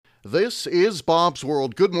This is Bob's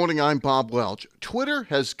World. Good morning, I'm Bob Welch. Twitter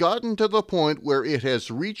has gotten to the point where it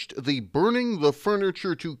has reached the burning the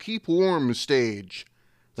furniture to keep warm stage.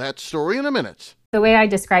 That story in a minute. The way I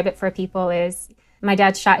describe it for people is my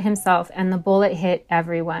dad shot himself and the bullet hit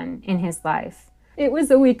everyone in his life. It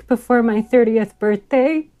was a week before my 30th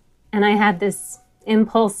birthday, and I had this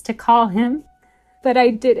impulse to call him, but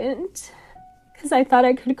I didn't because I thought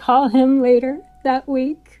I could call him later that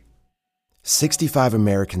week. 65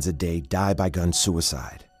 Americans a day die by gun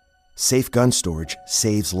suicide. Safe gun storage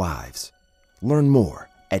saves lives. Learn more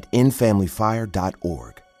at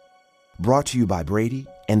endfamilyfire.org. Brought to you by Brady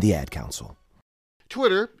and the Ad Council.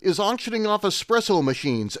 Twitter is auctioning off espresso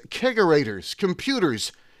machines, kegerators,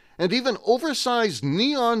 computers, and even oversized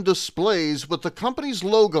neon displays with the company's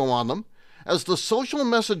logo on them, as the social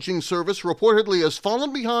messaging service reportedly has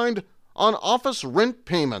fallen behind on office rent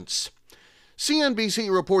payments.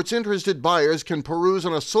 CNBC reports interested buyers can peruse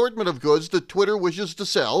an assortment of goods that Twitter wishes to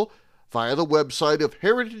sell via the website of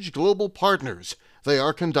Heritage Global Partners. They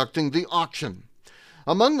are conducting the auction.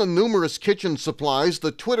 Among the numerous kitchen supplies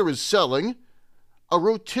that Twitter is selling, a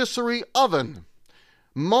rotisserie oven,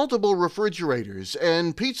 multiple refrigerators,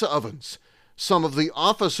 and pizza ovens. Some of the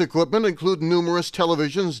office equipment include numerous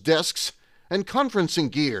televisions, desks, and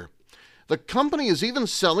conferencing gear. The company is even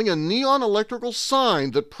selling a neon electrical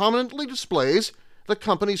sign that prominently displays the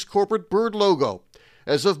company's corporate bird logo.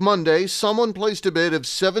 As of Monday, someone placed a bid of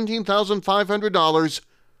 $17,500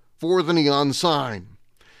 for the neon sign.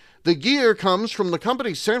 The gear comes from the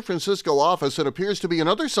company's San Francisco office and appears to be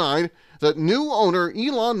another sign that new owner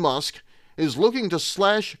Elon Musk is looking to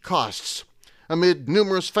slash costs amid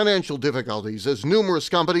numerous financial difficulties, as numerous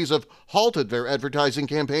companies have halted their advertising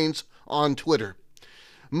campaigns on Twitter.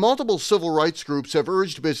 Multiple civil rights groups have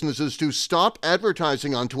urged businesses to stop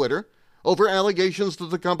advertising on Twitter over allegations that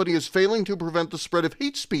the company is failing to prevent the spread of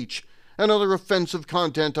hate speech and other offensive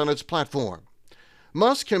content on its platform.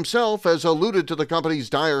 Musk himself has alluded to the company's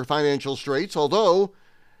dire financial straits, although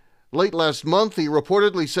late last month he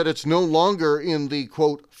reportedly said it's no longer in the,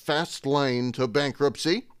 quote, fast lane to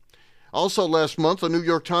bankruptcy. Also last month, the New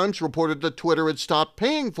York Times reported that Twitter had stopped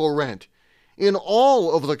paying for rent in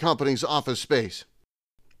all of the company's office space.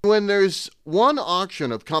 When there's one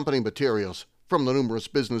auction of company materials from the numerous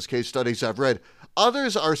business case studies I've read,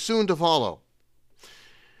 others are soon to follow.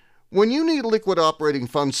 When you need liquid operating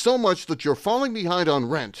funds so much that you're falling behind on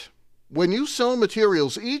rent, when you sell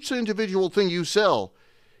materials, each individual thing you sell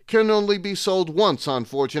can only be sold once,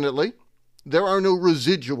 unfortunately. There are no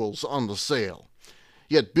residuals on the sale.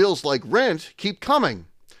 Yet bills like rent keep coming,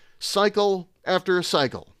 cycle after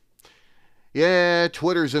cycle. Yeah,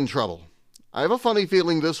 Twitter's in trouble. I have a funny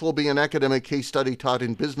feeling this will be an academic case study taught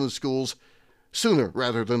in business schools sooner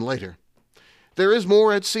rather than later. There is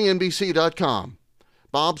more at CNBC.com.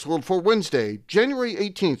 Bob's World for Wednesday, January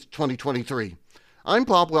 18th, 2023. I'm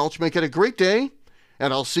Bob Welch. Make it a great day,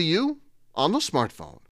 and I'll see you on the smartphone.